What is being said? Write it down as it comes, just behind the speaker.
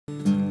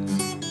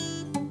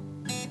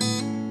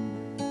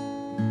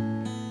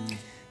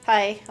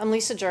Hi, I'm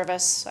Lisa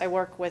Jervis. I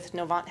work with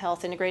Novant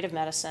Health Integrative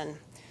Medicine.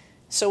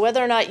 So whether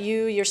or not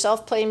you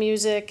yourself play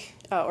music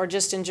or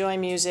just enjoy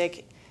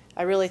music,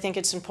 I really think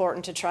it's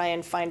important to try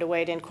and find a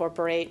way to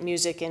incorporate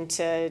music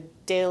into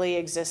daily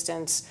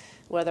existence,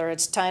 whether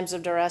it's times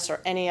of duress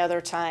or any other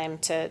time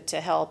to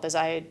help, as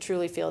I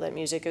truly feel that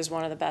music is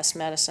one of the best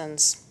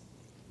medicines.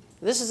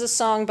 This is a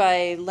song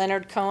by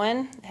Leonard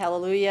Cohen,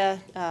 Hallelujah.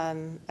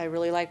 I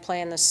really like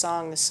playing this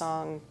song. This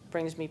song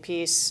brings me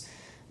peace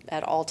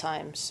at all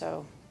times.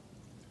 So.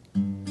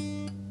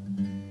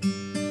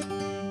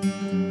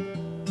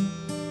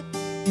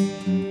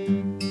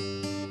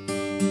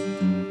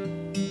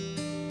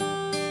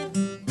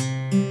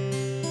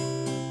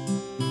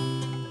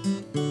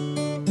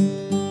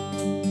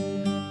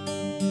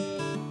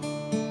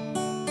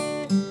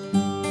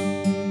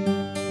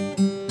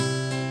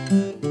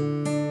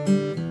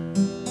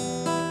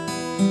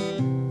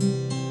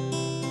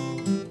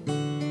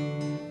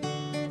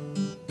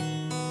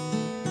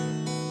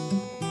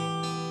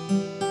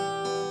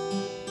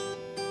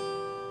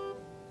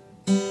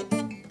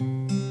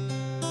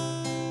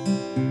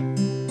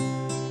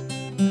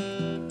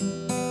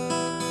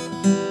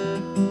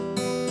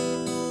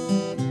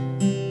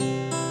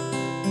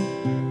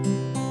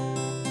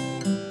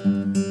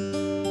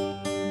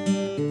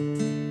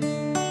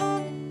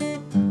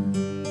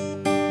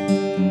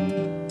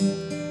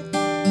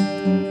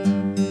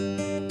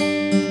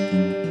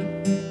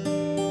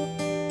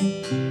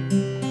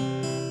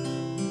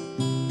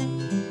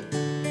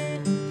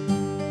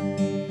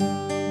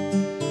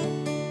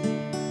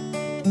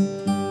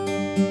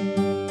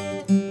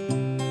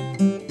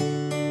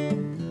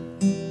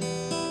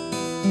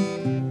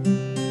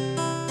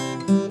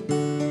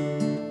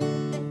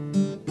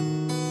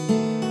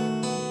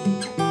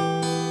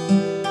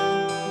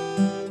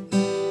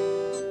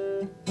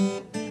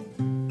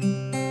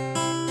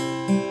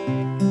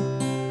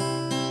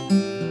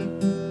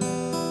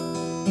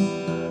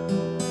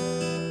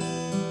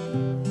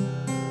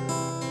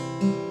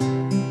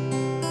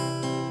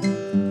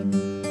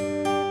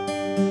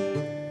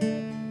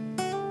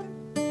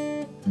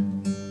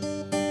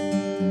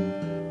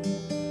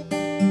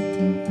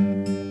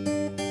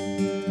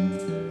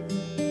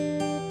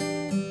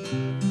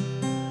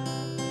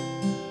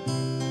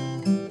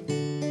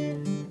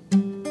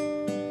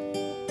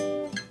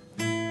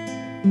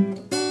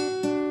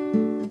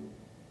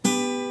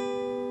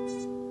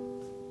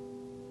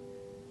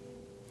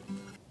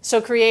 So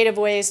creative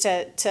ways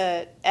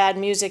to add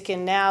music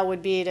in now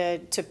would be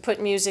to put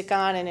music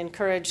on and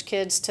encourage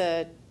kids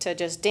to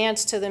just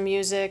dance to the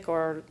music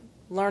or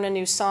learn a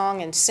new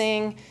song and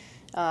sing.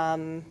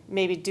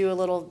 Maybe do a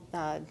little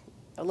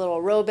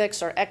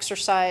aerobics or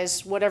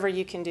exercise, whatever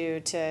you can do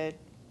to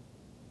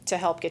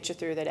help get you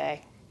through the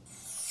day.